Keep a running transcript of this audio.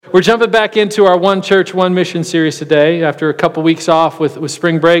we're jumping back into our One Church, One Mission series today after a couple weeks off with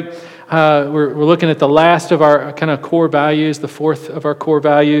spring break. We're looking at the last of our kind of core values, the fourth of our core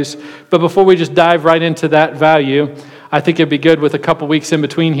values. But before we just dive right into that value, I think it'd be good with a couple weeks in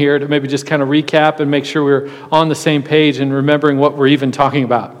between here to maybe just kind of recap and make sure we're on the same page and remembering what we're even talking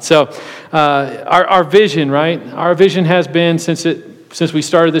about. So our vision, right? Our vision has been since we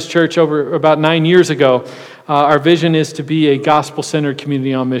started this church over about 9 years ago. Our vision is to be a gospel-centered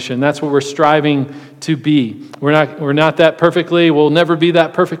community on mission. That's what we're striving to be. We're not that perfectly. We'll never be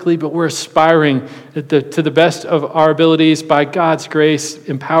that perfectly, but we're aspiring to the best of our abilities by God's grace,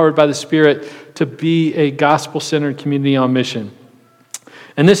 empowered by the Spirit, to be a gospel-centered community on mission.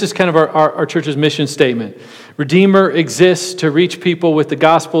 And this is kind of our church's mission statement. Redeemer exists to reach people with the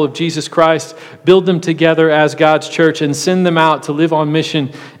gospel of Jesus Christ, build them together as God's church, and send them out to live on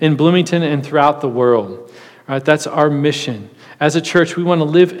mission in Bloomington and throughout the world. All right, that's our mission. As a church, we want to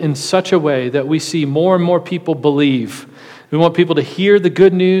live in such a way that we see more and more people believe. We want people to hear the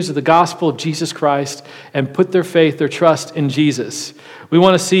good news of the gospel of Jesus Christ and put their faith, their trust in Jesus. We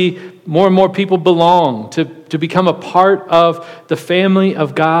want to see more and more people belong, to become a part of the family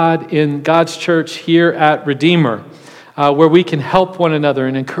of God in God's church here at Redeemer, where we can help one another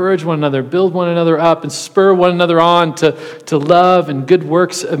and encourage one another, build one another up, and spur one another on to love and good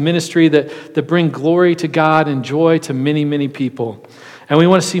works of ministry that bring glory to God and joy to many, many people. And we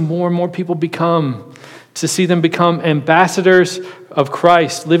want to see more and more people to see them become ambassadors of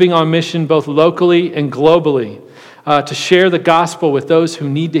Christ, living on mission both locally and globally, to share the gospel with those who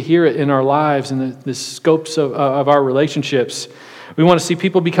need to hear it in our lives and the scopes of our relationships. We want to see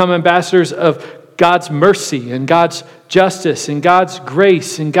people become ambassadors of God's mercy and God's justice and God's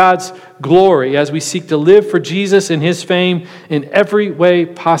grace and God's glory as we seek to live for Jesus and His fame in every way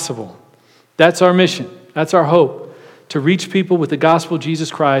possible. That's our mission. That's our hope, to reach people with the gospel of Jesus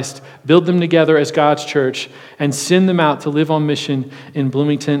Christ, build them together as God's church, and send them out to live on mission in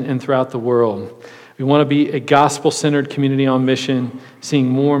Bloomington and throughout the world. We want to be a gospel-centered community on mission, seeing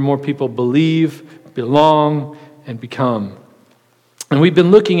more and more people believe, belong, and become. And we've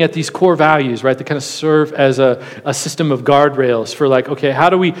been looking at these core values, right, that kind of serve as a system of guardrails for okay, how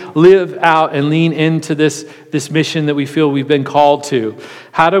do we live out and lean into this mission that we feel we've been called to?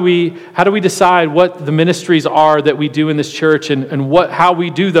 How do we decide what the ministries are that we do in this church and how we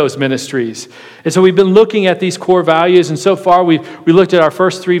do those ministries? And so we've been looking at these core values, and so far we looked at our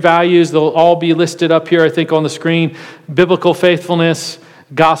first three values. They'll all be listed up here, I think, on the screen: biblical faithfulness,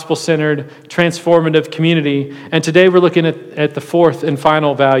 gospel-centered, transformative community. And today we're looking at the fourth and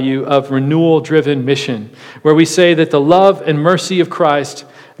final value of renewal-driven mission, where we say that the love and mercy of Christ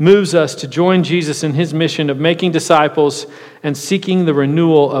moves us to join Jesus in His mission of making disciples and seeking the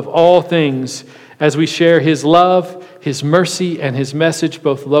renewal of all things as we share His love, His mercy, and His message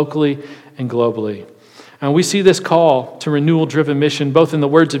both locally and globally. And we see this call to renewal-driven mission both in the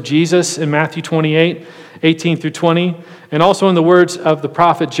words of Jesus in Matthew 28, 18 through 20, and also in the words of the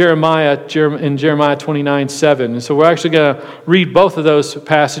prophet Jeremiah in Jeremiah 29, 7. And so we're actually going to read both of those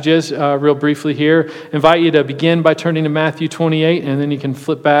passages real briefly here. Invite you to begin by turning to Matthew 28, and then you can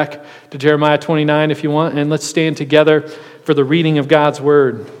flip back to Jeremiah 29 if you want. And let's stand together for the reading of God's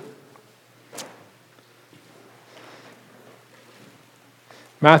word.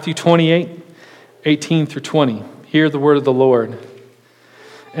 Matthew 28, 18 through 20. Hear the word of the Lord.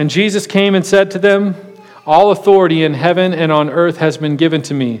 And Jesus came and said to them, "All authority in heaven and on earth has been given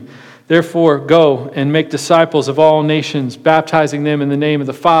to me. Therefore, go and make disciples of all nations, baptizing them in the name of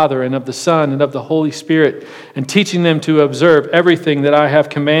the Father and of the Son and of the Holy Spirit, and teaching them to observe everything that I have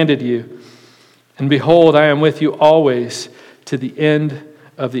commanded you. And behold, I am with you always to the end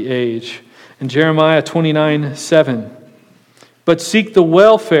of the age." And Jeremiah 29, 7. "But seek the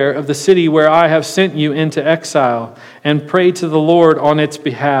welfare of the city where I have sent you into exile, and pray to the Lord on its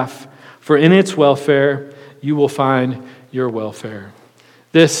behalf, for in its welfare you will find your welfare."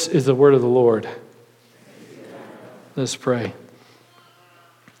 This is the word of the Lord. Let's pray.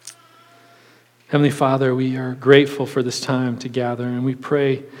 Heavenly Father, we are grateful for this time to gather, and we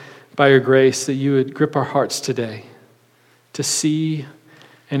pray by your grace that you would grip our hearts today to see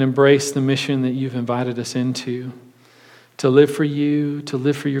and embrace the mission that you've invited us into. To live for you, to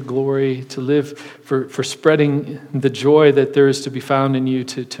live for your glory, to live for spreading the joy that there is to be found in you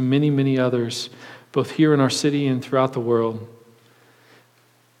to many, many others, both here in our city and throughout the world.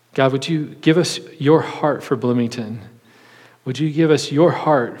 God, would you give us your heart for Bloomington? Would you give us your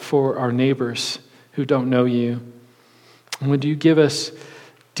heart for our neighbors who don't know you? And would you give us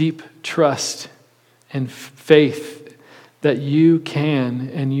deep trust and faith that you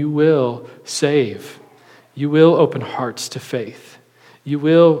can and you will save? You will open hearts to faith. You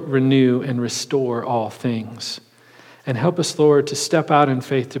will renew and restore all things. And help us, Lord, to step out in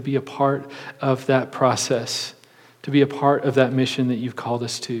faith, to be a part of that process, to be a part of that mission that you've called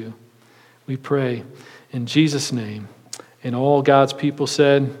us to. We pray in Jesus' name. And all God's people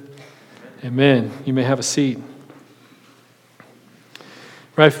said, amen. You may have a seat.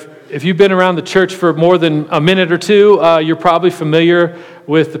 Right, if you've been around the church for more than a minute or two, you're probably familiar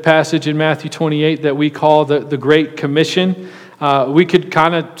with the passage in Matthew 28 that we call the Great Commission. We could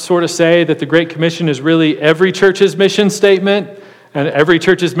kind of sort of say that the Great Commission is really every church's mission statement, and every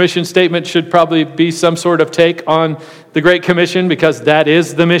church's mission statement should probably be some sort of take on the Great Commission, because that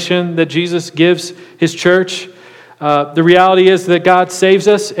is the mission that Jesus gives his church. The reality is that God saves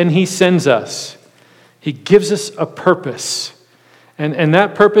us and he sends us. He gives us a purpose. And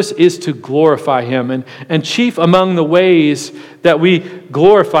that purpose is to glorify him. And chief among the ways that we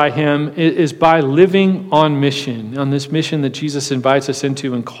glorify him is by living on mission, on this mission that Jesus invites us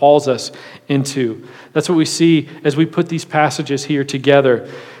into and calls us into. That's what we see as we put these passages here together.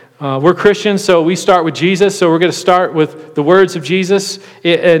 We're Christians, so we start with Jesus. So we're going to start with the words of Jesus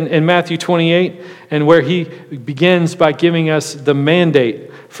in Matthew 28, and where he begins by giving us the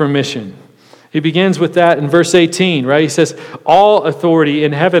mandate for mission. He begins with that in verse 18, right? He says, all authority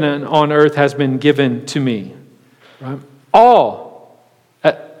in heaven and on earth has been given to me. Right? All.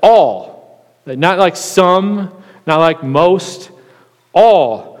 Not like some, not like most.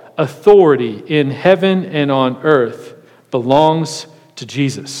 All authority in heaven and on earth belongs to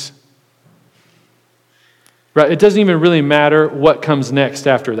Jesus. Right? It doesn't even really matter what comes next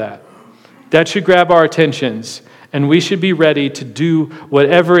after that. That should grab our attentions. And we should be ready to do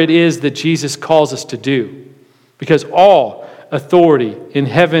whatever it is that Jesus calls us to do. Because all authority in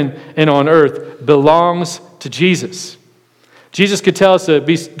heaven and on earth belongs to Jesus. Jesus could tell us to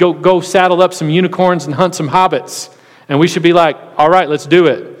go saddle up some unicorns and hunt some hobbits. And we should be like, all right, let's do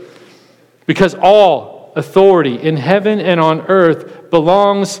it. Because all authority in heaven and on earth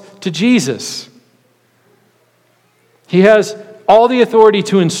belongs to Jesus. He has all the authority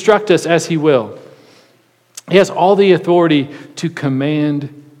to instruct us as he will. He has all the authority to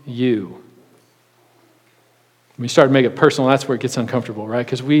command you. When we start to make it personal, that's where it gets uncomfortable, right?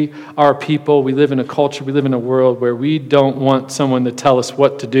 Because we are people, we live in a culture, we live in a world where we don't want someone to tell us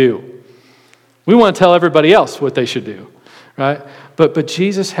what to do. We want to tell everybody else what they should do, right? But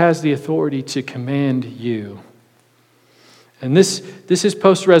Jesus has the authority to command you. And this is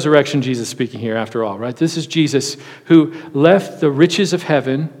post-resurrection Jesus speaking here, after all, right? This is Jesus who left the riches of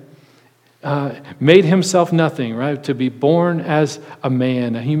heaven, made himself nothing, right? To be born as a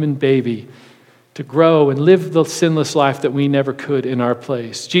man, a human baby, to grow and live the sinless life that we never could in our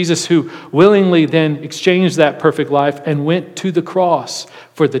place. Jesus who willingly then exchanged that perfect life and went to the cross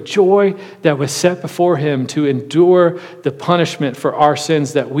for the joy that was set before him to endure the punishment for our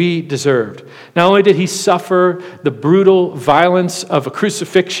sins that we deserved. Not only did he suffer the brutal violence of a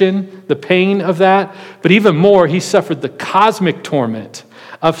crucifixion, the pain of that, but even more, he suffered the cosmic torment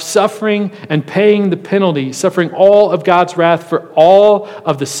of suffering and paying the penalty, suffering all of God's wrath for all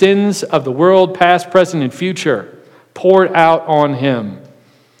of the sins of the world, past, present, and future, poured out on him.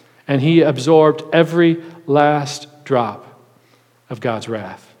 And he absorbed every last drop of God's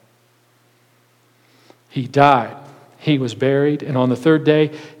wrath. He died, he was buried, and on the third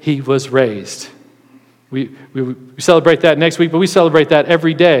day, he was raised. We celebrate that next week, but we celebrate that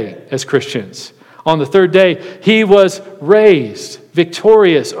every day as Christians. On the third day, he was raised,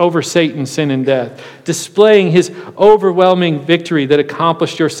 victorious over Satan, sin, and death, displaying his overwhelming victory that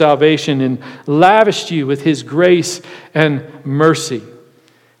accomplished your salvation and lavished you with his grace and mercy.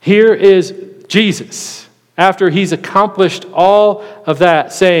 Here is Jesus, after he's accomplished all of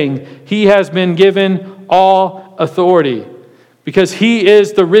that, saying he has been given all authority. Because he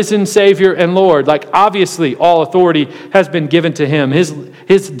is the risen Savior and Lord. Like, obviously, all authority has been given to him.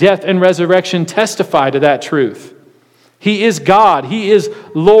 His death and resurrection testify to that truth. He is God. He is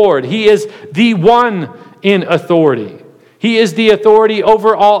Lord. He is the one in authority. He is the authority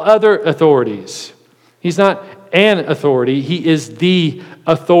over all other authorities. He's not an authority. He is the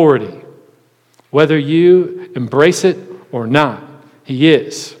authority. Whether you embrace it or not, he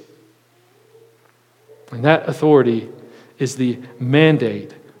is. And that authority is the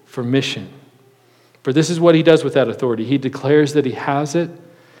mandate for mission. For this is what he does with that authority. He declares that he has it,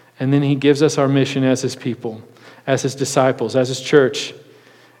 and then he gives us our mission as his people, as his disciples, as his church.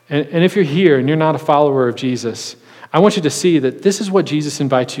 And if you're here and you're not a follower of Jesus, I want you to see that this is what Jesus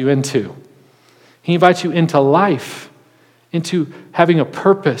invites you into. He invites you into life, into having a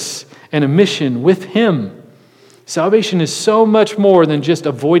purpose and a mission with him. Salvation is so much more than just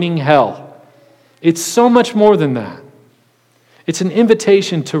avoiding hell. It's so much more than that. It's an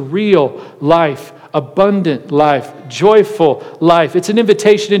invitation to real life, abundant life, joyful life. It's an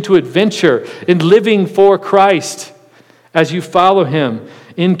invitation into adventure, in living for Christ as you follow him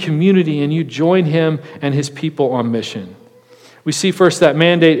in community and you join him and his people on mission. We see first that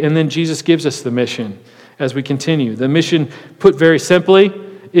mandate, and then Jesus gives us the mission as we continue. The mission, put very simply,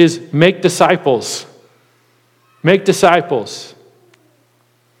 is make disciples. Make disciples.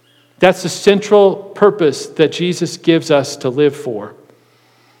 That's the central purpose that Jesus gives us to live for.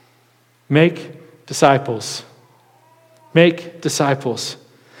 Make disciples. Make disciples.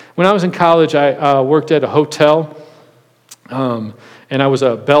 When I was in college, I worked at a hotel, and I was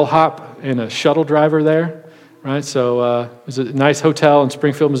a bellhop and a shuttle driver there, right? So it was a nice hotel in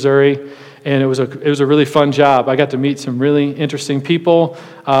Springfield, Missouri, and it was a really fun job. I got to meet some really interesting people,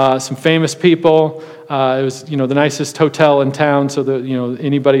 some famous people. It was, the nicest hotel in town, so that,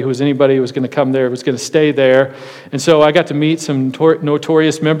 anybody who was anybody was going to come there was going to stay there. And so I got to meet some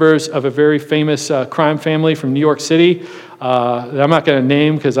notorious members of a very famous crime family from New York City. I'm not going to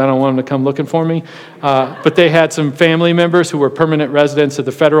name because I don't want them to come looking for me. But they had some family members who were permanent residents of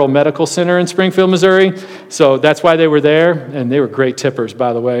the Federal Medical Center in Springfield, Missouri. So that's why they were there, and they were great tippers,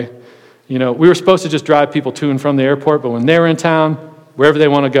 by the way. We were supposed to just drive people to and from the airport, but when they were in town, wherever they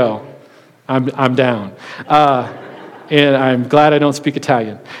want to go, I'm down. And I'm glad I don't speak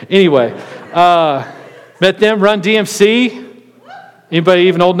Italian. Anyway, met them, Run DMC. Anybody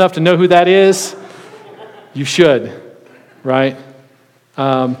even old enough to know who that is? You should, right?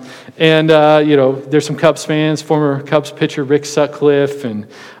 There's some Cubs fans, former Cubs pitcher Rick Sutcliffe, and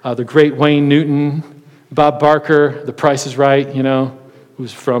the great Wayne Newton, Bob Barker, The Price is Right,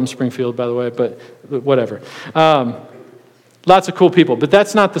 who's from Springfield, by the way, but whatever. Lots of cool people, but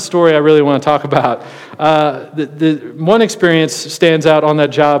that's not the story I really want to talk about. The one experience stands out on that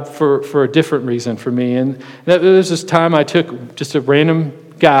job for a different reason for me, and that was this time I took just a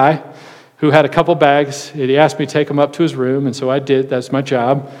random guy who had a couple bags, and he asked me to take them up to his room, and so I did. That's my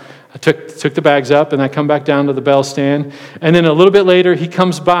job. I took the bags up, and I come back down to the bell stand, and then a little bit later, he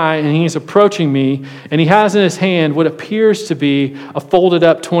comes by, and he's approaching me, and he has in his hand what appears to be a folded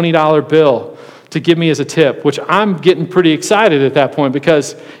up $20 bill to give me as a tip, which I'm getting pretty excited at that point,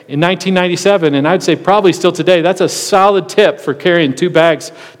 because in 1997, and I'd say probably still today, that's a solid tip for carrying 2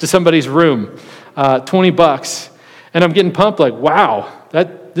 bags to somebody's room, $20. And I'm getting pumped like, wow,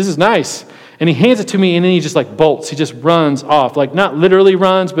 this is nice. And he hands it to me, and then he just bolts. He just runs off. Not literally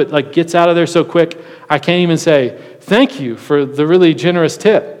runs, but gets out of there so quick, I can't even say, thank you for the really generous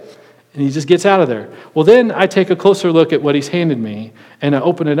tip. And he just gets out of there. Well, then I take a closer look at what he's handed me, and I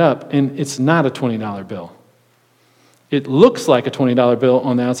open it up, and it's not a $20 bill. It looks like a $20 bill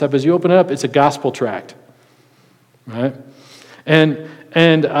on the outside, but as you open it up, it's a gospel tract, right? And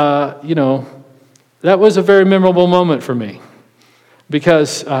that was a very memorable moment for me.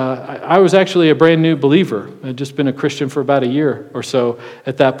 Because I was actually a brand new believer. I'd just been a Christian for about a year or so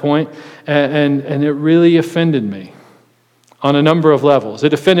at that point, and it really offended me on a number of levels.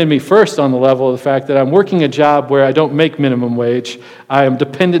 It offended me first on the level of the fact that I'm working a job where I don't make minimum wage. I am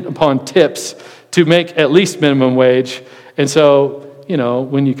dependent upon tips to make at least minimum wage. And so,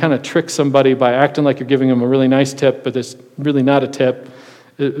 when you kind of trick somebody by acting like you're giving them a really nice tip, but it's really not a tip,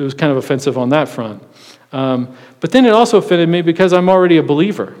 it was kind of offensive on that front. But then it also offended me because I'm already a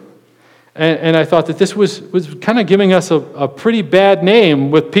believer. And I thought that this was kind of giving us a pretty bad name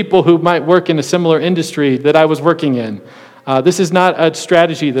with people who might work in a similar industry that I was working in. This is not a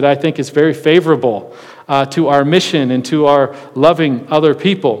strategy that I think is very favorable to our mission and to our loving other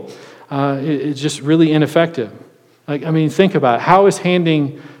people. It's just really ineffective. Think about it. How is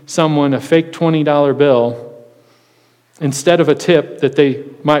handing someone a fake $20 bill instead of a tip that they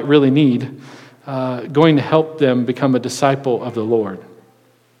might really need going to help them become a disciple of the Lord?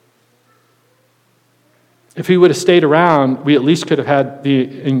 If he would have stayed around, we at least could have had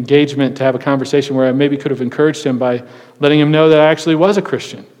the engagement to have a conversation where I maybe could have encouraged him by letting him know that I actually was a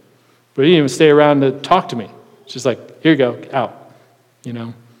Christian. But he didn't even stay around to talk to me. It's just like, here you go, out,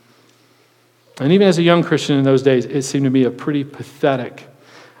 And even as a young Christian in those days, it seemed to be a pretty pathetic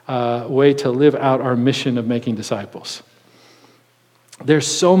way to live out our mission of making disciples. There's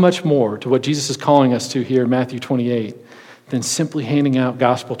so much more to what Jesus is calling us to here in Matthew 28 than simply handing out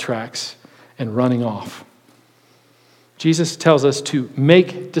gospel tracts and running off. Jesus tells us to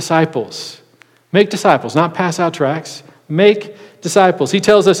make disciples. Make disciples, not pass out tracts. Make disciples. He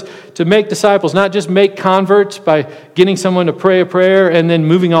tells us to make disciples, not just make converts by getting someone to pray a prayer and then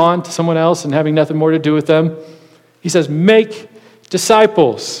moving on to someone else and having nothing more to do with them. He says, make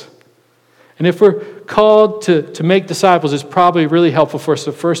disciples. And if we're called to make disciples, it's probably really helpful for us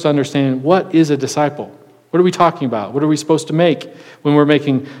to first understand what is a disciple. What are we talking about? What are we supposed to make when we're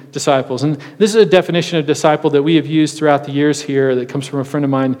making disciples? And this is a definition of disciple that we have used throughout the years here that comes from a friend of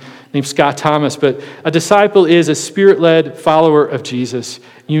mine named Scott Thomas. But a disciple is a spirit-led follower of Jesus,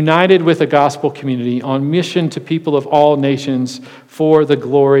 united with a gospel community on mission to people of all nations for the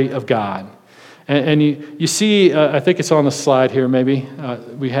glory of God. And you see, I think it's on the slide here maybe,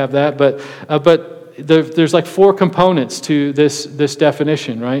 we have that, but there's like 4 components to this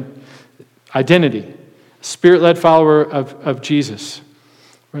definition, right? Identity. Spirit-led follower of Jesus,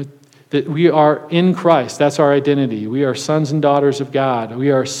 right? That we are in Christ. That's our identity. We are sons and daughters of God. We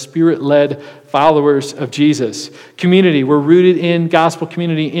are spirit-led followers of Jesus. Community. We're rooted in gospel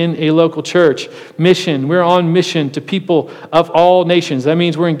community in a local church. Mission. We're on mission to people of all nations. That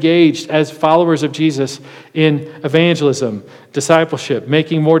means we're engaged as followers of Jesus in evangelism, discipleship,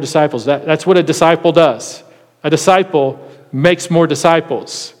 making more disciples. That's what a disciple does. A disciple makes more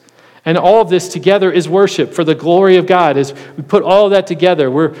disciples. And all of this together is worship for the glory of God. As we put all of that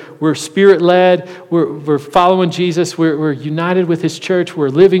together, we're spirit-led, we're following Jesus, we're united with his church, we're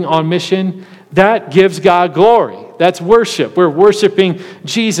living on mission. That gives God glory. That's worship. We're worshiping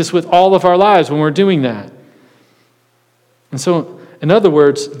Jesus with all of our lives when we're doing that. And so, in other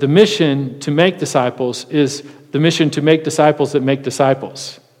words, the mission to make disciples is the mission to make disciples that make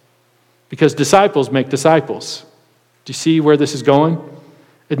disciples. Because disciples make disciples. Do you see where this is going?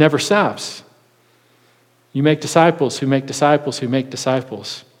 It never stops. You make disciples who make disciples who make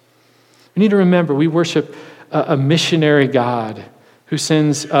disciples. We need to remember we worship a missionary God who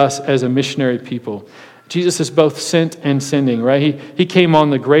sends us as a missionary people. Jesus is both sent and sending, right? He came on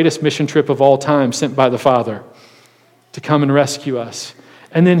the greatest mission trip of all time, sent by the Father to come and rescue us.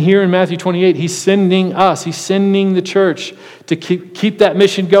 And then here in Matthew 28, he's sending us. He's sending the church to keep that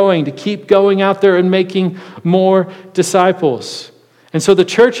mission going, to keep going out there and making more disciples. And so the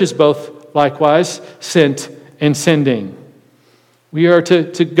church is both likewise sent and sending. We are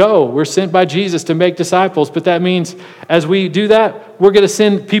to go. We're sent by Jesus to make disciples, but that means as we do that, we're going to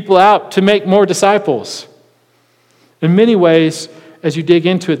send people out to make more disciples. In many ways, as you dig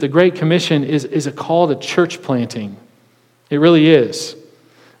into it, the Great Commission is a call to church planting. It really is.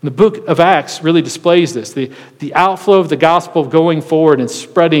 The book of Acts really displays this. The outflow of the gospel going forward and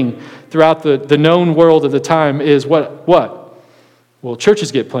spreading throughout the known world of the time is what? Well,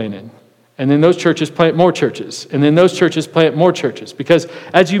 churches get planted, and then those churches plant more churches, and then those churches plant more churches. Because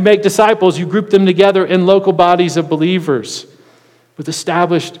as you make disciples, you group them together in local bodies of believers with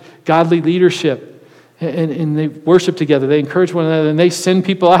established godly leadership, and they worship together. They encourage one another, and they send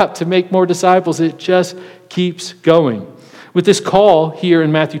people out to make more disciples. It just keeps going. With this call here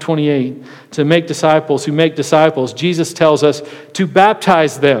in Matthew 28 to make disciples who make disciples, Jesus tells us to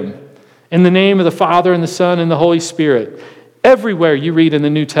baptize them in the name of the Father and the Son and the Holy Spirit. Everywhere you read in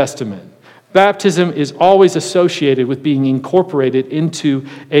the New Testament, baptism is always associated with being incorporated into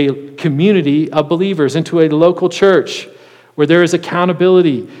a community of believers, into a local church where there is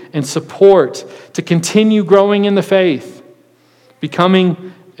accountability and support to continue growing in the faith,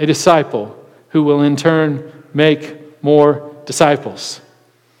 becoming a disciple who will in turn make more disciples.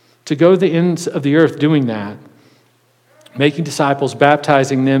 To go to the ends of the earth doing that, making disciples,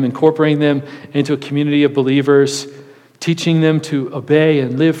 baptizing them, incorporating them into a community of believers, teaching them to obey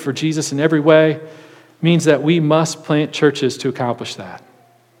and live for Jesus in every way, means that we must plant churches to accomplish that.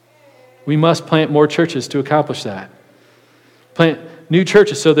 We must plant more churches to accomplish that. Plant new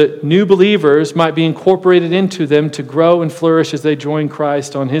churches so that new believers might be incorporated into them to grow and flourish as they join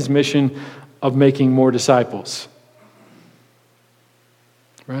Christ on his mission of making more disciples.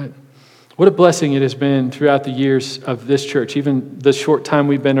 Right? What a blessing it has been throughout the years of this church, even the short time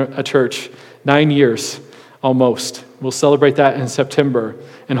we've been a church, 9 years almost. We'll celebrate that in September,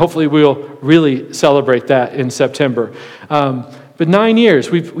 and hopefully we'll really celebrate that in September. But 9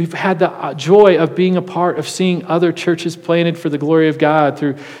 years, we've had the joy of being a part of seeing other churches planted for the glory of God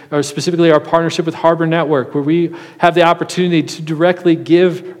through specifically our partnership with Harbor Network, where we have the opportunity to directly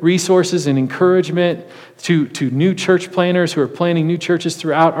give resources and encouragement to new church planters who are planting new churches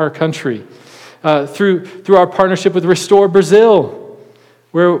throughout our country. Through our partnership with Restore Brazil,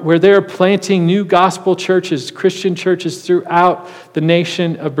 where they're planting new gospel churches, Christian churches throughout the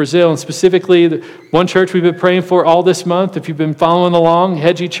nation of Brazil. And specifically, the one church we've been praying for all this month, if you've been following along,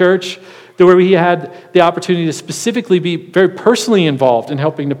 Hedgie Church, where we had the opportunity to specifically be very personally involved in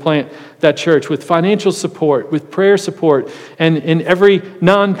helping to plant that church with financial support, with prayer support, and in every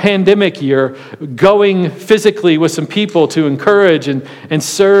non-pandemic year, going physically with some people to encourage and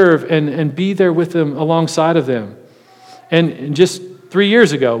serve and be there with them alongside of them. And just 3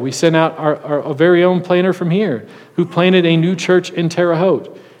 years ago, we sent out our very own planter from here who planted a new church in Terre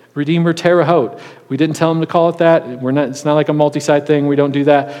Haute, Redeemer Terre Haute, We didn't tell him to call it that. It's not like a multi-site thing. We don't do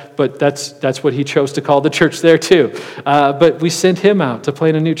that. But that's what he chose to call the church there too. But we sent him out to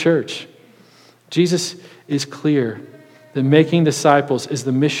plant a new church. Jesus is clear that making disciples is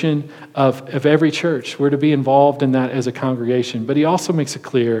the mission of every church. We're to be involved in that as a congregation. But he also makes it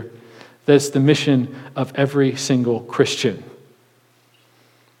clear that it's the mission of every single Christian.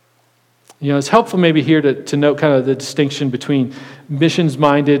 It's helpful maybe here to note kind of the distinction between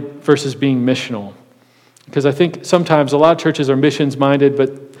missions-minded versus being missional. Because I think sometimes a lot of churches are missions-minded,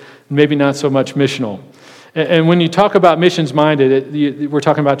 but maybe not so much missional. And when you talk about missions-minded, we're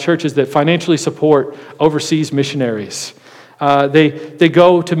talking about churches that financially support overseas missionaries. They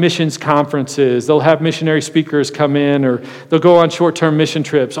go to missions conferences. They'll have missionary speakers come in, or they'll go on short-term mission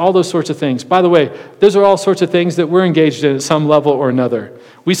trips, all those sorts of things. By the way, those are all sorts of things that we're engaged in at some level or another.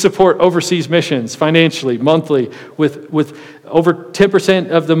 We support overseas missions financially, monthly, with over 10%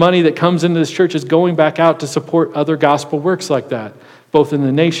 of the money that comes into this church is going back out to support other gospel works like that, both in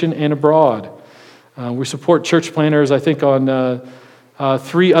the nation and abroad. We support church planters, I think, on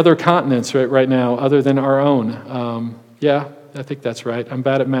 3 other continents right now, other than our own. Yeah, I think that's right. I'm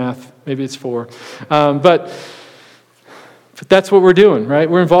bad at math. Maybe it's 4. But that's what we're doing, right?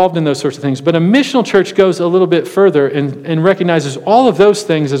 We're involved in those sorts of things. But a missional church goes a little bit further and recognizes all of those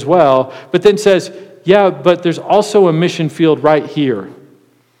things as well, but then says, yeah, but there's also a mission field right here.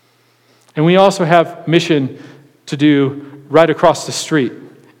 And we also have mission to do right across the street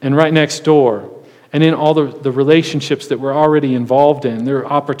and right next door. And in all the relationships that we're already involved in, there are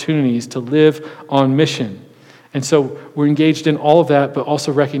opportunities to live on mission. And so we're engaged in all of that, but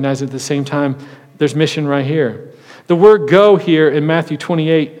also recognize at the same time, there's mission right here. The word go here in Matthew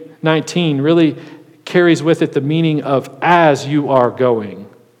 28:19 really carries with it the meaning of as you are going.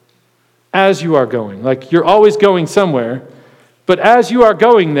 As you are going. Like you're always going somewhere, but as you are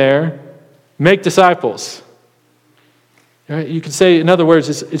going there, make disciples. Right? You could say, in other words,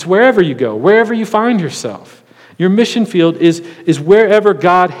 it's wherever you go, wherever you find yourself. Your mission field is wherever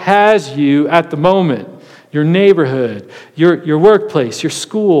God has you at the moment. Your neighborhood, your workplace, your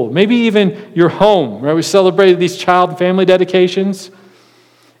school, maybe even your home. Right? We celebrated these child and family dedications.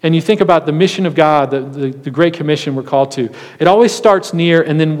 And you think about the mission of God, the Great Commission we're called to. It always starts near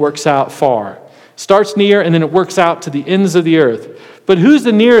and then works out far. Starts near and then it works out to the ends of the earth. But who's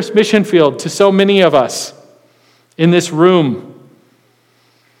the nearest mission field to so many of us in this room?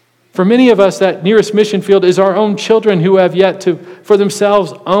 For many of us, that nearest mission field is our own children who have yet to, for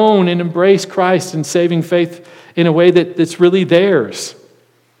themselves, own and embrace Christ and saving faith in a way that's really theirs.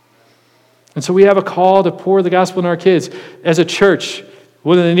 And so we have a call to pour the gospel in our kids. As a church,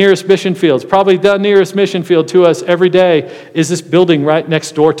 one of the nearest mission fields, probably the nearest mission field to us every day, is this building right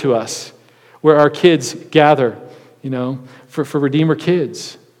next door to us, where our kids gather, for Redeemer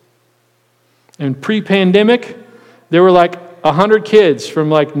Kids. And pre-pandemic, there were like 100 kids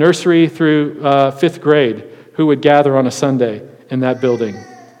from like nursery through 5th grade who would gather on a Sunday in that building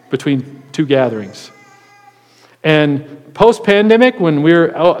between 2 gatherings. And post-pandemic, when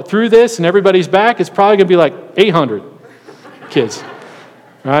we're through this and everybody's back, it's probably going to be like 800 kids,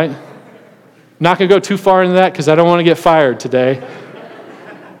 right? Not going to go too far into that because I don't want to get fired today.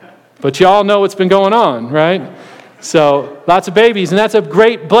 But y'all know what's been going on, right? So lots of babies, and that's a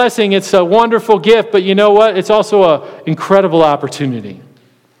great blessing. It's a wonderful gift, but you know what? It's also an incredible opportunity.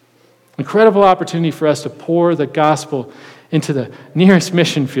 Incredible opportunity for us to pour the gospel into the nearest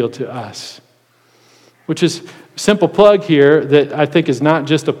mission field to us, which is a simple plug here that I think is not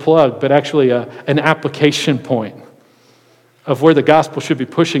just a plug, but actually an application point of where the gospel should be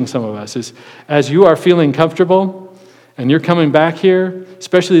pushing some of us. Is as you are feeling comfortable and you're coming back here,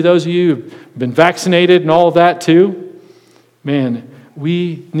 especially those of you who've been vaccinated and all of that too, man,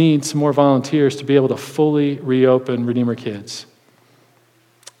 we need some more volunteers to be able to fully reopen Redeemer Kids.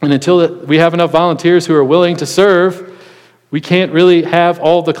 And until we have enough volunteers who are willing to serve, we can't really have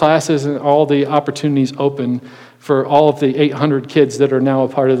all the classes and all the opportunities open for all of the 800 kids that are now a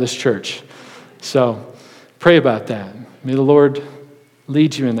part of this church. So pray about that. May the Lord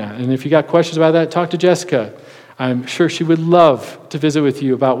lead you in that. And if you got questions about that, talk to Jessica. I'm sure she would love to visit with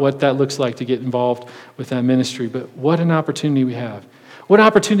you about what that looks like to get involved with that ministry. But what an opportunity we have. What an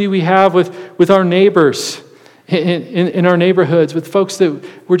opportunity we have with our neighbors in our neighborhoods, with folks that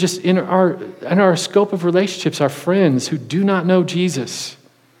we're just in our scope of relationships, our friends who do not know Jesus,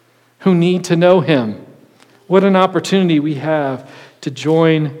 who need to know him. What an opportunity we have to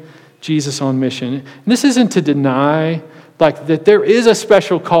join Jesus on mission. And this isn't to deny that there is a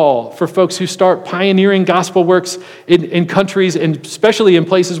special call for folks who start pioneering gospel works in countries, and especially in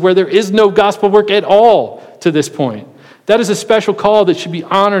places where there is no gospel work at all to this point. That is a special call that should be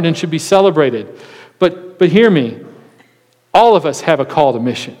honored and should be celebrated. But hear me. All of us have a call to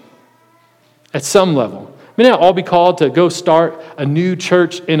mission at some level. We may not all be called to go start a new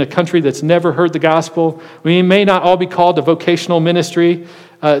church in a country that's never heard the gospel. We may not all be called to vocational ministry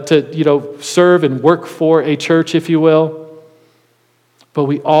to serve and work for a church, if you will. But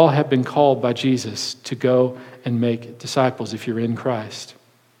we all have been called by Jesus to go and make disciples if you're in Christ.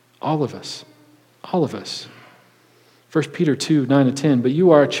 All of us. All of us. 1 Peter 2, 9-10, but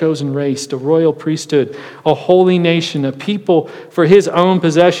you are a chosen race, a royal priesthood, a holy nation, a people for his own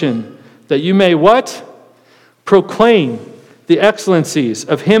possession, that you may what? Proclaim the excellencies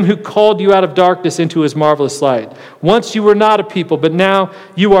of him who called you out of darkness into his marvelous light. Once you were not a people, but now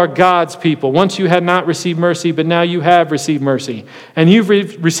you are God's people. Once you had not received mercy, but now you have received mercy. And you've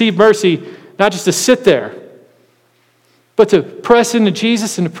received mercy not just to sit there, but to press into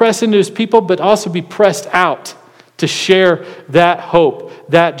Jesus and to press into his people, but also be pressed out to share that hope,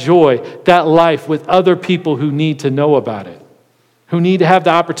 that joy, that life with other people who need to know about it, who need to have the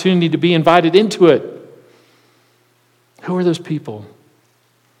opportunity to be invited into it. Who are those people?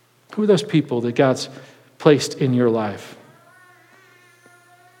 Who are those people that God's placed in your life?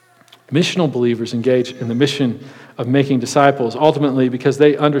 Missional believers engage in the mission of making disciples, ultimately because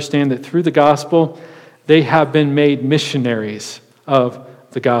they understand that through the gospel, they have been made missionaries of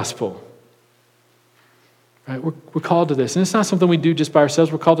the gospel. Right? We're called to this. And it's not something we do just by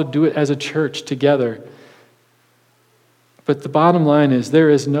ourselves. We're called to do it as a church together. But the bottom line is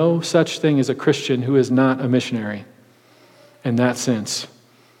there is no such thing as a Christian who is not a missionary in that sense.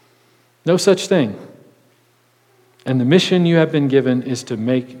 No such thing. And the mission you have been given is to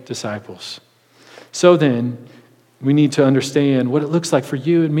make disciples. So then, we need to understand what it looks like for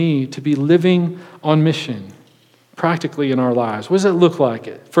you and me to be living on mission practically in our lives. What does it look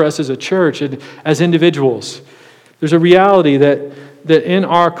like for us as a church and as individuals? There's a reality that in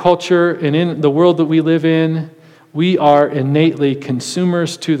our culture and in the world that we live in, we are innately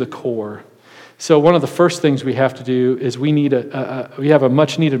consumers to the core. So one of the first things we have to do is we have a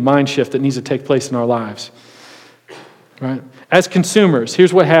much needed mind shift that needs to take place in our lives. Right? As consumers,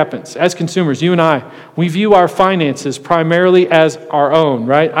 here's what happens. As consumers, you and I, we view our finances primarily as our own,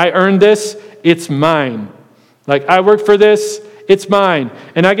 right? I earned this, it's mine. Like, I worked for this, it's mine.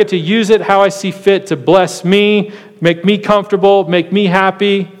 And I get to use it how I see fit to bless me, make me comfortable, make me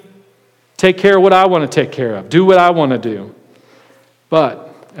happy, take care of what I want to take care of, do what I want to do.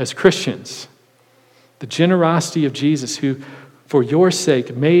 But as Christians, the generosity of Jesus, who for your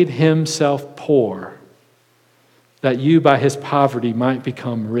sake made himself poor, that you by his poverty might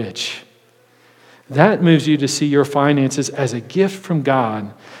become rich. That moves you to see your finances as a gift from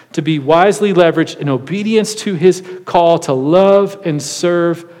God to be wisely leveraged in obedience to his call to love and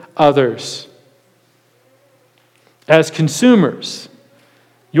serve others. As consumers,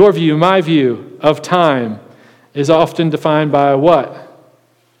 your view, my view of time is often defined by what?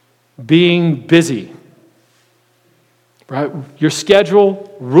 Being busy. Right? Your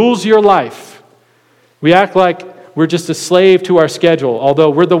schedule rules your life. We act like we're just a slave to our schedule, although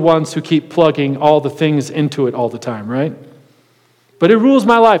we're the ones who keep plugging all the things into it all the time, right? But it rules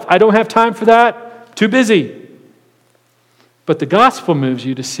my life. I don't have time for that. Too busy. But the gospel moves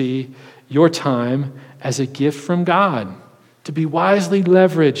you to see your time as a gift from God, to be wisely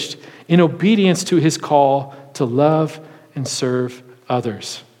leveraged in obedience to his call to love and serve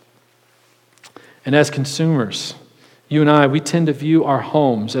others. And as consumers, you and I, we tend to view our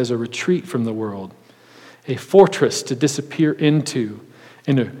homes as a retreat from the world, a fortress to disappear into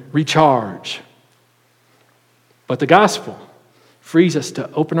and to recharge. But the gospel frees us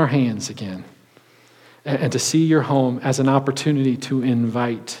to open our hands again and to see your home as an opportunity to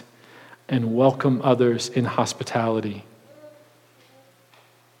invite and welcome others in hospitality.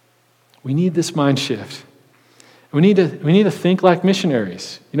 We need this mind shift. We need to think like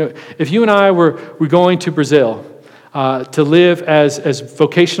missionaries. You know, if you and I were going to Brazil to live as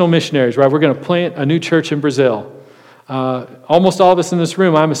vocational missionaries, right? We're going to plant a new church in Brazil. Almost all of us in this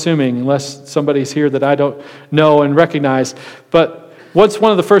room, I'm assuming, unless somebody's here that I don't know and recognize. But what's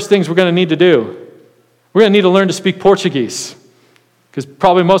one of the first things we're going to need to do? We're going to need to learn to speak Portuguese, because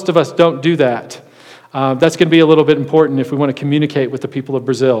probably most of us don't do that. That's going to be a little bit important if we want to communicate with the people of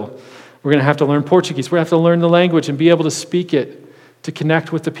Brazil. We're going to have to learn Portuguese. We're going to have to learn the language and be able to speak it, to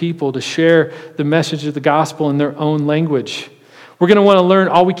connect with the people, to share the message of the gospel in their own language. We're going to want to learn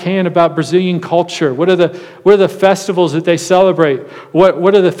all we can about Brazilian culture. What are the festivals that they celebrate?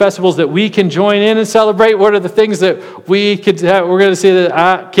 What are the festivals that we can join in and celebrate? What are the things that we could have? We're going to see that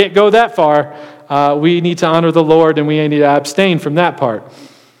I can't go that far. We need to honor the Lord, and we need to abstain from that part.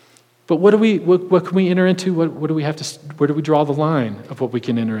 But what can we enter into? What do we have to? Where do we draw the line of what we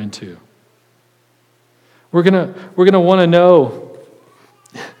can enter into? We're gonna want to know,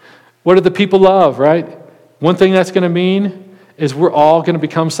 what do the people love, right? One thing that's going to mean is we're all going to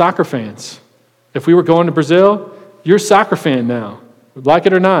become soccer fans. If we were going to Brazil, you're a soccer fan now, like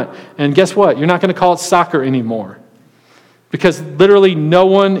it or not. And guess what? You're not going to call it soccer anymore. Because literally no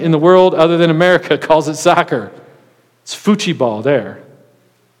one in the world other than America calls it soccer. It's futebol there.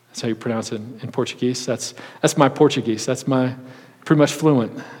 That's how you pronounce it in Portuguese. That's my Portuguese. That's my pretty much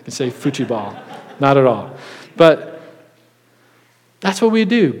fluent. I can say futebol. Not at all. But that's what we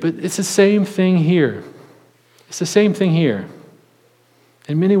do. But it's the same thing here. It's the same thing here.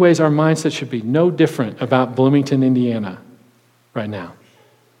 In many ways, our mindset should be no different about Bloomington, Indiana right now.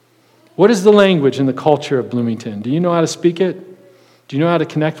 What is the language and the culture of Bloomington? Do you know how to speak it? Do you know how to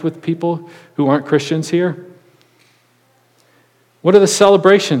connect with people who aren't Christians here? What are the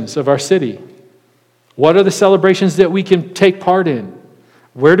celebrations of our city? What are the celebrations that we can take part in?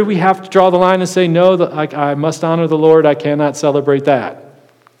 Where do we have to draw the line and say, no, I must honor the Lord, I cannot celebrate that?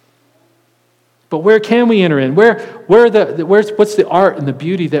 But where can we enter in? What's the art and the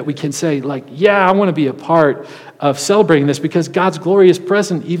beauty that we can say, like, yeah, I want to be a part of celebrating this because God's glory is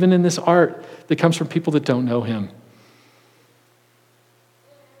present even in this art that comes from people that don't know Him.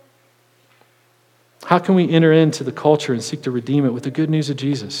 How can we enter into the culture and seek to redeem it with the good news of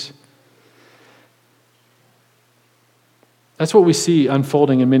Jesus? That's what we see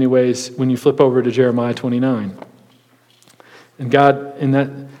unfolding in many ways when you flip over to Jeremiah 29. And God, in that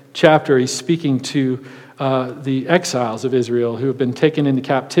chapter, He's speaking to the exiles of Israel who have been taken into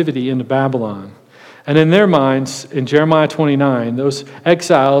captivity into Babylon. And in their minds, in Jeremiah 29, those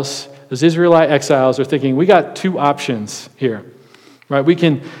exiles, those Israelite exiles are thinking, we got two options here, right? We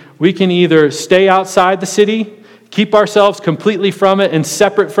can either stay outside the city, keep ourselves completely from it and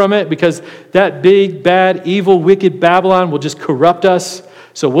separate from it because that big, bad, evil, wicked Babylon will just corrupt us.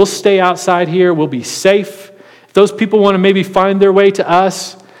 So we'll stay outside here. We'll be safe. If those people want to maybe find their way to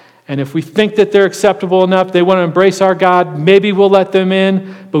us, and if we think that they're acceptable enough, they want to embrace our God, maybe we'll let them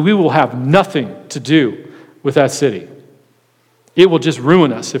in, but we will have nothing to do with that city. It will just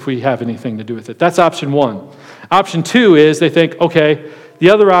ruin us if we have anything to do with it. That's option one. Option two is they think, okay, the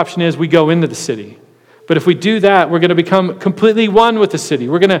other option is we go into the city. But if we do that, we're going to become completely one with the city.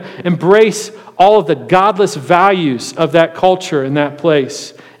 We're going to embrace all of the godless values of that culture and that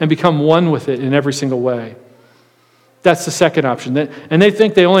place and become one with it in every single way. That's the second option. And they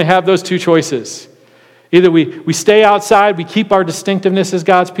think they only have those two choices. Either we stay outside, we keep our distinctiveness as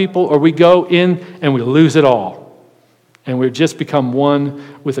God's people, or we go in and we lose it all. And we just become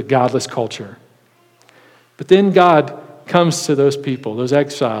one with a godless culture. But then God comes to those people, those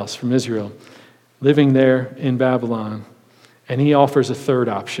exiles from Israel, living there in Babylon, and He offers a third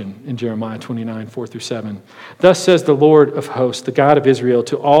option in Jeremiah 29, 4-7. Thus says the Lord of hosts, the God of Israel,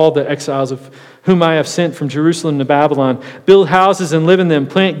 to all the exiles of whom I have sent from Jerusalem to Babylon, build houses and live in them,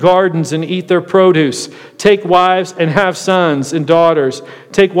 plant gardens and eat their produce, take wives and have sons and daughters,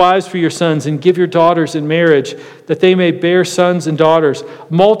 take wives for your sons and give your daughters in marriage, that they may bear sons and daughters.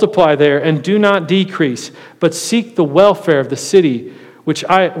 Multiply there and do not decrease, but seek the welfare of the city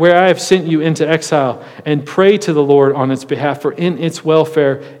where I have sent you into exile, and pray to the Lord on its behalf, for in its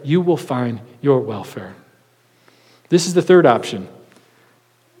welfare you will find your welfare. This is the third option.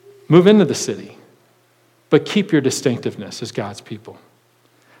 Move into the city, but keep your distinctiveness as God's people.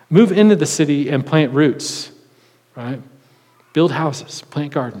 Move into the city and plant roots, right? Build houses,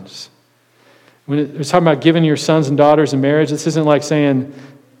 plant gardens. When it's talking about giving your sons and daughters in marriage, this isn't like saying,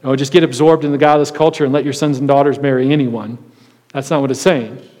 oh, just get absorbed in the godless culture and let your sons and daughters marry anyone. That's not what it's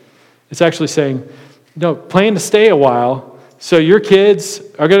saying. It's actually saying, no, plan to stay a while, so your kids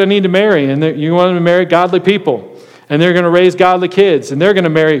are going to need to marry, and you want them to marry godly people, and they're going to raise godly kids, and they're going to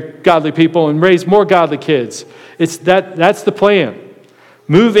marry godly people and raise more godly kids. That's the plan.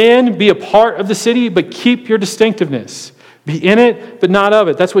 Move in, be a part of the city, but keep your distinctiveness. Be in it, but not of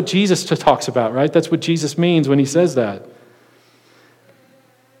it. That's what Jesus talks about, right? That's what Jesus means when He says that.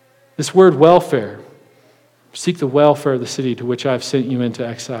 This word welfare, seek the welfare of the city to which I have sent you into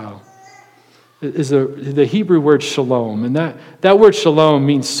exile, is the Hebrew word shalom. And that word shalom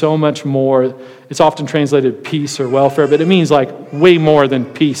means so much more. It's often translated peace or welfare, but it means like way more than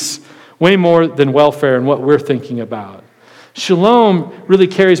peace, way more than welfare and what we're thinking about. Shalom really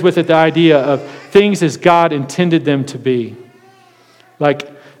carries with it the idea of things as God intended them to be.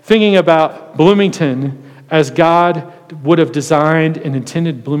 Like thinking about Bloomington as God would have designed and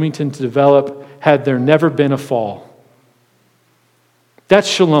intended Bloomington to develop had there never been a fall. That's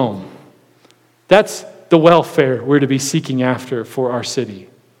shalom. That's the welfare we're to be seeking after for our city.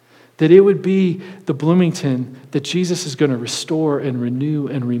 That it would be the Bloomington that Jesus is going to restore and renew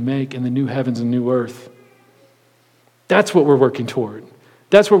and remake in the new heavens and new earth. That's what we're working toward.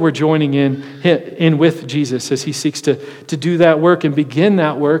 That's what we're joining in with Jesus as he seeks to do that work and begin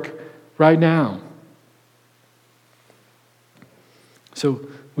that work right now. So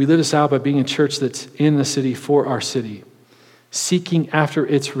we live this out by being a church that's in the city for our city, seeking after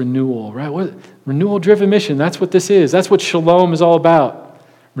its renewal, right? What renewal-driven mission, that's what this is. That's what Shalom is all about.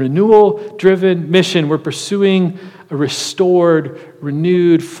 Renewal-driven mission. We're pursuing a restored,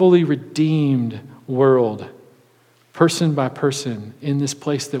 renewed, fully redeemed world, person by person, in this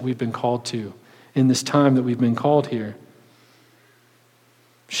place that we've been called to, in this time that we've been called here.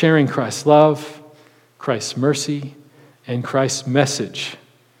 Sharing Christ's love, Christ's mercy, and Christ's message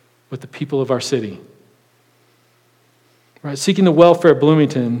with the people of our city. Right? Seeking the welfare of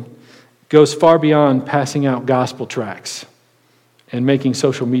Bloomington goes far beyond passing out gospel tracts and making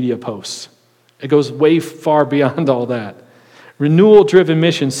social media posts. It goes way far beyond all that. Renewal-driven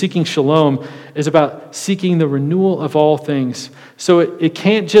mission, seeking shalom, is about seeking the renewal of all things. So it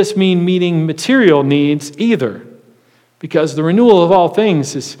can't just mean meeting material needs either, because the renewal of all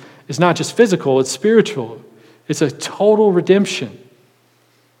things is not just physical, it's spiritual. It's a total redemption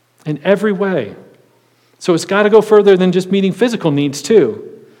in every way. So it's got to go further than just meeting physical needs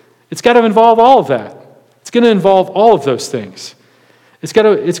too. It's got to involve all of that. It's going to involve all of those things. It's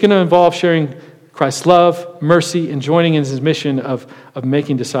going to involve sharing Christ's love, mercy, and joining in his mission of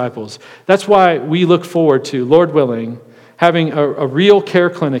making disciples. That's why we look forward to, Lord willing, having a real care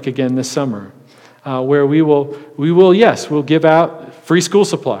clinic again this summer, where we'll give out free school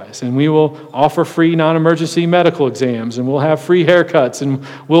supplies, and we will offer free non-emergency medical exams, and we'll have free haircuts, and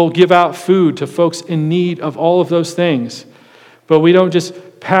we'll give out food to folks in need of all of those things. But we don't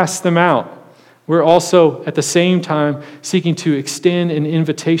just pass them out. We're also, at the same time, seeking to extend an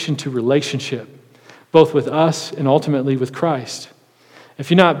invitation to relationship, both with us and ultimately with Christ. If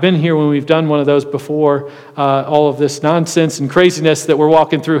you've not been here when we've done one of those before, all of this nonsense and craziness that we're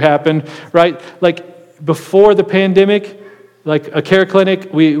walking through happened, right? Like before the pandemic, like a care clinic,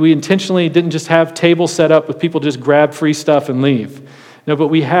 we intentionally didn't just have tables set up with people just grab free stuff and leave. No, but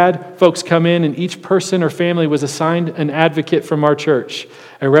we had folks come in, and each person or family was assigned an advocate from our church,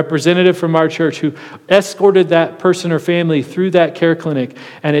 a representative from our church who escorted that person or family through that care clinic,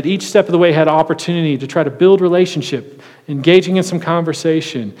 and at each step of the way had opportunity to try to build relationship, engaging in some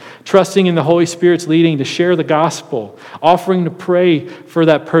conversation, trusting in the Holy Spirit's leading to share the gospel, offering to pray for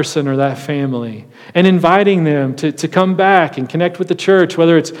that person or that family, and inviting them to come back and connect with the church,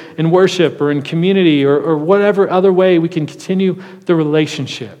 whether it's in worship or in community or whatever other way we can continue the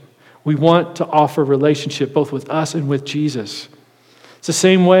relationship. We want to offer relationship both with us and with Jesus. It's the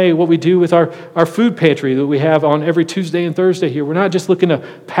same way what we do with our food pantry that we have on every Tuesday and Thursday here. We're not just looking to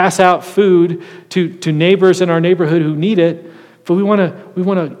pass out food to neighbors in our neighborhood who need it, but we want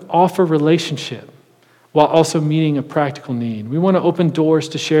to offer relationship while also meeting a practical need. We want to open doors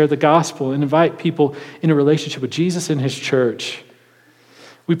to share the gospel and invite people in a relationship with Jesus and his church.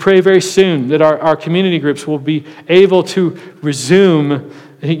 We pray very soon that our community groups will be able to resume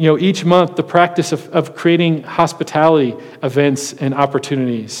each month the practice of creating hospitality events and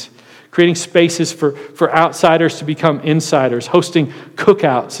opportunities, creating spaces for outsiders to become insiders, hosting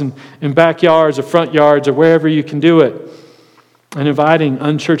cookouts in backyards or front yards or wherever you can do it, and inviting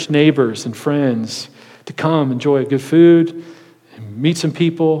unchurched neighbors and friends to come enjoy good food, and meet some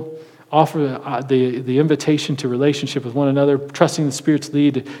people, offer the invitation to relationship with one another, trusting the Spirit's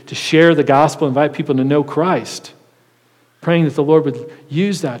lead to share the gospel, invite people to know Christ, praying that the Lord would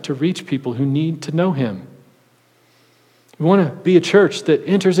use that to reach people who need to know him. We want to be a church that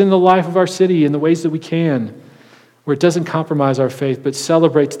enters into the life of our city in the ways that we can, where it doesn't compromise our faith, but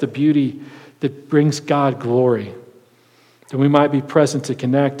celebrates the beauty that brings God glory. That we might be present to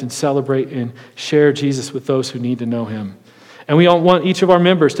connect and celebrate and share Jesus with those who need to know him. And we all want each of our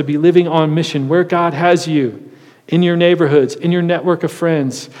members to be living on mission where God has you, in your neighborhoods, in your network of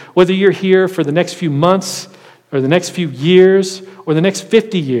friends. Whether you're here for the next few months or the next few years or the next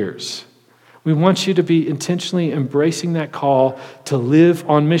 50 years, we want you to be intentionally embracing that call to live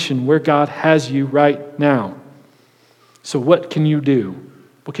on mission where God has you right now. So what can you do?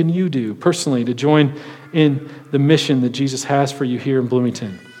 What can you do personally to join in the mission that Jesus has for you here in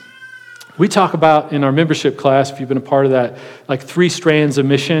Bloomington? We talk about in our membership class, if you've been a part of that, like 3 strands of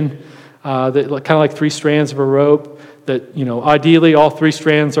mission, that kind of like 3 strands of a rope, that ideally all 3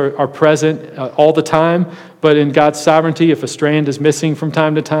 strands are present all the time, but in God's sovereignty, if a strand is missing from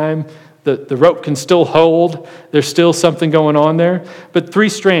time to time, the rope can still hold. There's still something going on there. But 3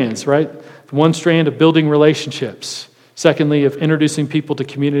 strands, right? 1 strand of building relationships. Secondly, of introducing people to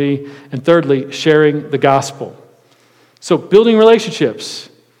community. And thirdly, sharing the gospel. So building relationships.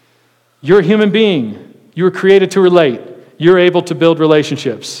 You're a human being. You were created to relate. You're able to build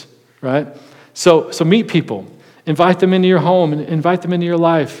relationships, right? So meet people. Invite them into your home and invite them into your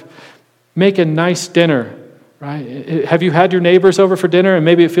life. Make a nice dinner, right? Have you had your neighbors over for dinner and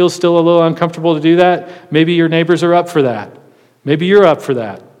maybe it feels still a little uncomfortable to do that? Maybe your neighbors are up for that. Maybe you're up for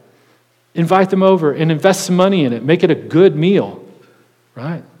that. Invite them over and invest some money in it. Make it a good meal,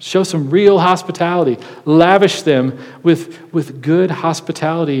 right? Show some real hospitality. Lavish them with good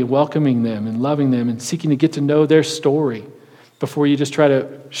hospitality, welcoming them and loving them and seeking to get to know their story before you just try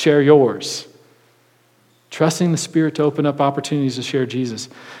to share yours. Trusting the Spirit to open up opportunities to share Jesus.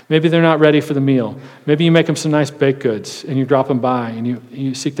 Maybe they're not ready for the meal. Maybe you make them some nice baked goods and you drop them by and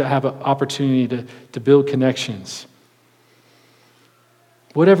you seek to have an opportunity to build connections.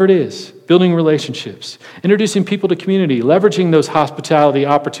 Whatever it is, building relationships, introducing people to community, leveraging those hospitality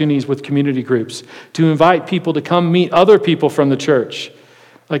opportunities with community groups to invite people to come meet other people from the church.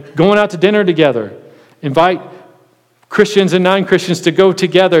 Like going out to dinner together. Invite Christians and non-Christians to go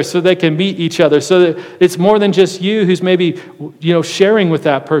together so they can meet each other, so that it's more than just you who's maybe, sharing with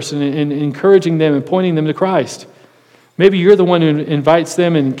that person and encouraging them and pointing them to Christ. Maybe you're the one who invites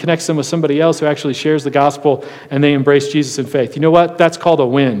them and connects them with somebody else who actually shares the gospel and they embrace Jesus in faith. You know what? That's called a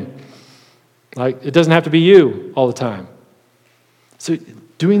win. Like, it doesn't have to be you all the time. So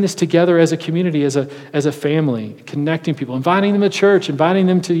doing this together as a community, as a family, connecting people, inviting them to church, inviting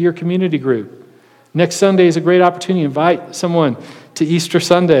them to your community group. Next Sunday is a great opportunity. Invite someone to Easter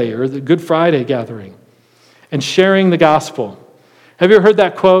Sunday or the Good Friday gathering and sharing the gospel. Have you ever heard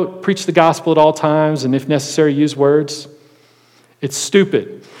that quote, preach the gospel at all times and if necessary, use words? It's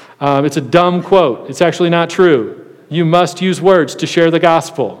stupid. It's a dumb quote. It's actually not true. You must use words to share the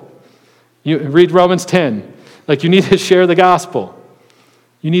gospel. You read Romans 10. Like, you need to share the gospel.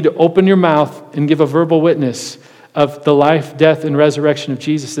 You need to open your mouth and give a verbal witness of the life, death, and resurrection of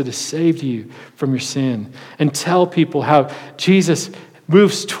Jesus that has saved you from your sin. And tell people how Jesus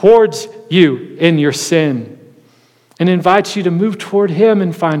moves towards you in your sin and invites you to move toward him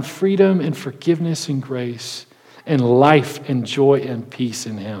and find freedom and forgiveness and grace and life and joy and peace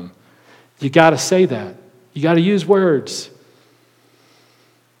in him. You got to say that. You got to use words.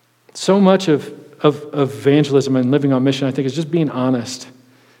 So much of evangelism and living on mission, I think, is just being honest.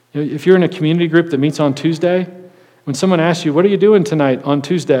 If you're in a community group that meets on Tuesday, when someone asks you, what are you doing tonight on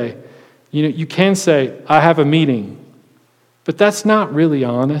Tuesday? You can say, I have a meeting. But that's not really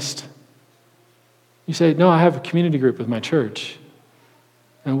honest. You say, no, I have a community group with my church.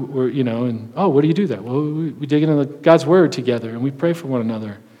 And what do you do that? Well, we dig into God's word together and we pray for one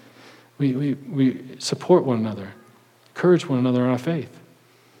another. We support one another, encourage one another in our faith.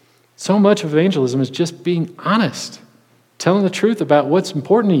 So much of evangelism is just being honest, telling the truth about what's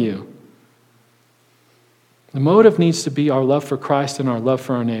important to you. The motive needs to be our love for Christ and our love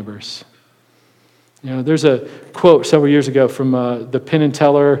for our neighbors. There's a quote several years ago from the Penn and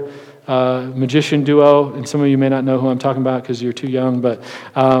Teller magician duo, and some of you may not know who I'm talking about because you're too young, but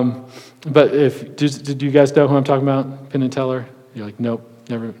did you guys know who I'm talking about, Penn and Teller? You're like, nope,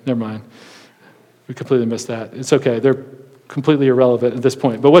 never mind. We completely missed that. It's okay. They're completely irrelevant at this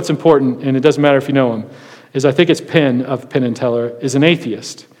point. But what's important, and it doesn't matter if you know him, is I think it's Penn of Penn and Teller is an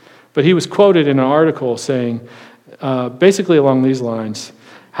atheist. But he was quoted in an article saying, basically along these lines,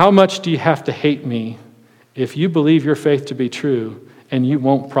 how much do you have to hate me if you believe your faith to be true and you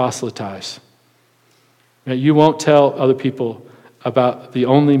won't proselytize? You won't tell other people about the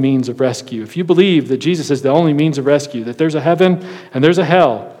only means of rescue. If you believe that Jesus is the only means of rescue, that there's a heaven and there's a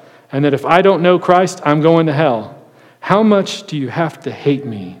hell, and that if I don't know Christ, I'm going to hell, how much do you have to hate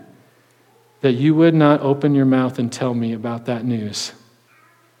me that you would not open your mouth and tell me about that news?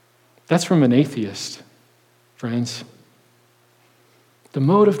 That's from an atheist, friends. The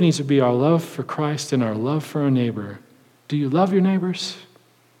motive needs to be our love for Christ and our love for our neighbor. Do you love your neighbors?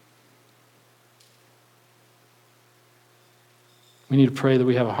 We need to pray that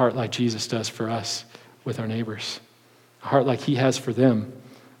we have a heart like Jesus does for us with our neighbors, a heart like he has for them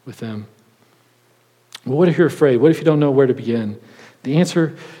with them. Well, what if you're afraid? What if you don't know where to begin? The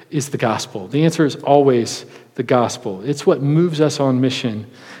answer is the gospel. The answer is always the gospel. It's what moves us on mission.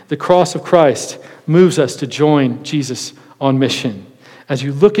 The cross of Christ moves us to join Jesus on mission. As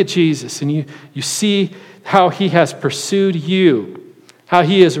you look at Jesus and you see how he has pursued you, how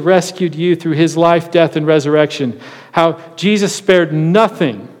he has rescued you through his life, death, and resurrection, how Jesus spared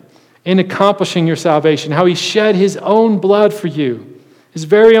nothing in accomplishing your salvation, how he shed his own blood for you, his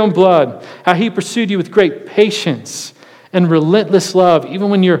very own blood, how he pursued you with great patience and relentless love, even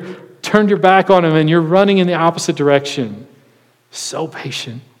when you're turned your back on him and you're running in the opposite direction. So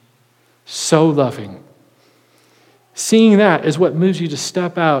patient, so loving. Seeing that is what moves you to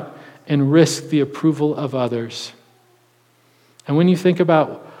step out and risk the approval of others. And when you think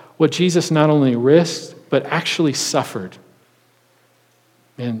about what Jesus not only risked, but actually suffered,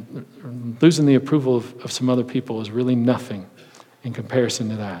 and losing the approval of some other people is really nothing in comparison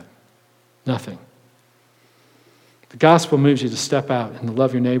to that. Nothing. The gospel moves you to step out and to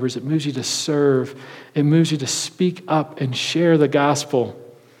love your neighbors. It moves you to serve. It moves you to speak up and share the gospel.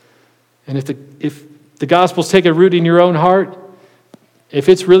 And if the gospel's taken root in your own heart, if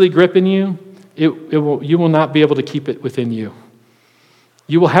it's really gripping you, you will not be able to keep it within you.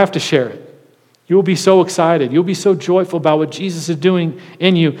 You will have to share it. You will be so excited. You'll be so joyful about what Jesus is doing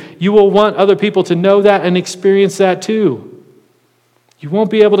in you. You will want other people to know that and experience that too. You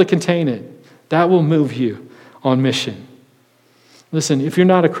won't be able to contain it. That will move you on mission. Listen, if you're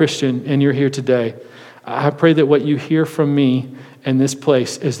not a Christian and you're here today, I pray that what you hear from me in this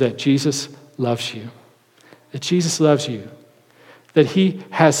place is that Jesus loves you. That Jesus loves you. That he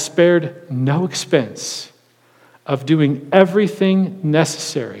has spared no expense of doing everything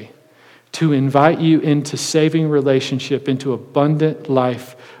necessary to invite you into saving relationship, into abundant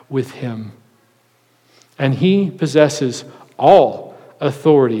life with him. And he possesses all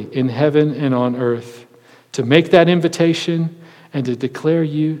authority in heaven and on earth to make that invitation and to declare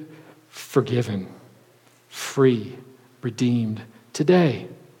you forgiven, free, redeemed today.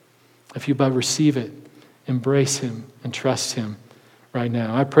 If you but receive it, embrace him and trust him right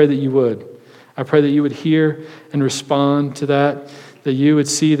now. I pray that you would. I pray that you would hear and respond to that you would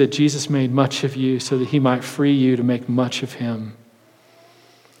see that Jesus made much of you so that he might free you to make much of him.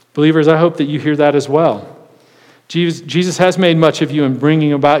 Believers, I hope that you hear that as well. Jesus has made much of you in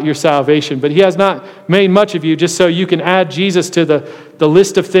bringing about your salvation, but he has not made much of you just so you can add Jesus to the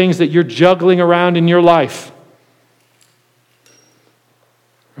list of things that you're juggling around in your life.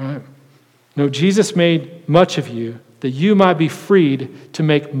 Right? No, Jesus made much of you that you might be freed to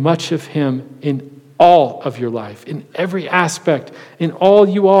make much of him in all of your life, in every aspect, in all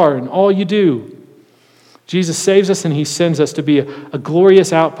you are, in all you do. Jesus saves us and he sends us to be a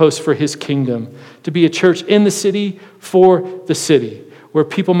glorious outpost for his kingdom, to be a church in the city for the city, where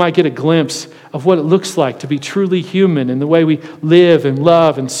people might get a glimpse of what it looks like to be truly human in the way we live and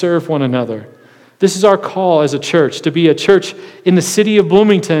love and serve one another. This is our call as a church, to be a church in the city of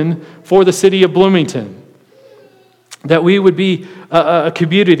Bloomington for the city of Bloomington. That we would be a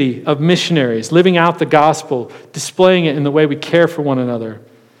community of missionaries living out the gospel, displaying it in the way we care for one another.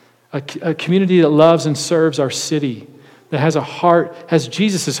 A community that loves and serves our city, that has a heart, has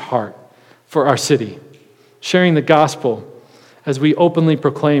Jesus' heart for our city, sharing the gospel as we openly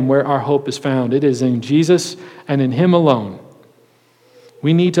proclaim where our hope is found. It is in Jesus and in him alone.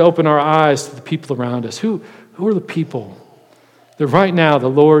 We need to open our eyes to the people around us. Who are the people that right now the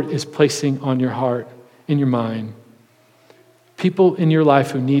Lord is placing on your heart, in your mind? People in your life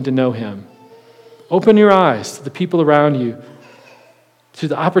who need to know him. Open your eyes to the people around you, to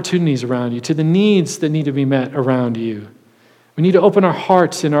the opportunities around you, to the needs that need to be met around you. We need to open our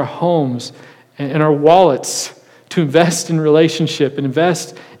hearts and our homes and our wallets to invest in relationship and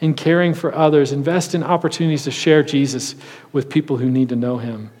invest in caring for others, invest in opportunities to share Jesus with people who need to know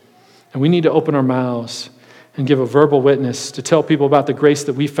him. And we need to open our mouths and give a verbal witness to tell people about the grace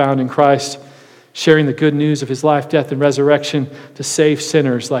that we found in Christ, sharing the good news of his life, death, and resurrection to save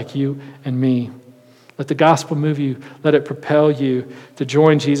sinners like you and me. Let the gospel move you. Let it propel you to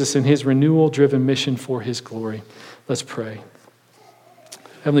join Jesus in his renewal-driven mission for his glory. Let's pray.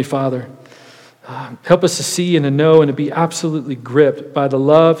 Heavenly Father, help us to see and to know and to be absolutely gripped by the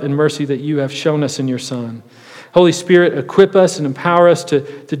love and mercy that you have shown us in your Son. Holy Spirit, equip us and empower us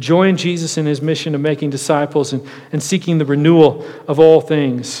to join Jesus in his mission of making disciples and seeking the renewal of all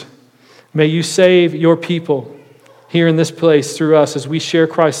things. May you save your people here in this place through us as we share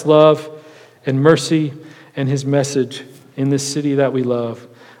Christ's love and mercy and his message in this city that we love.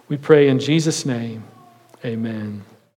 We pray in Jesus' name, amen.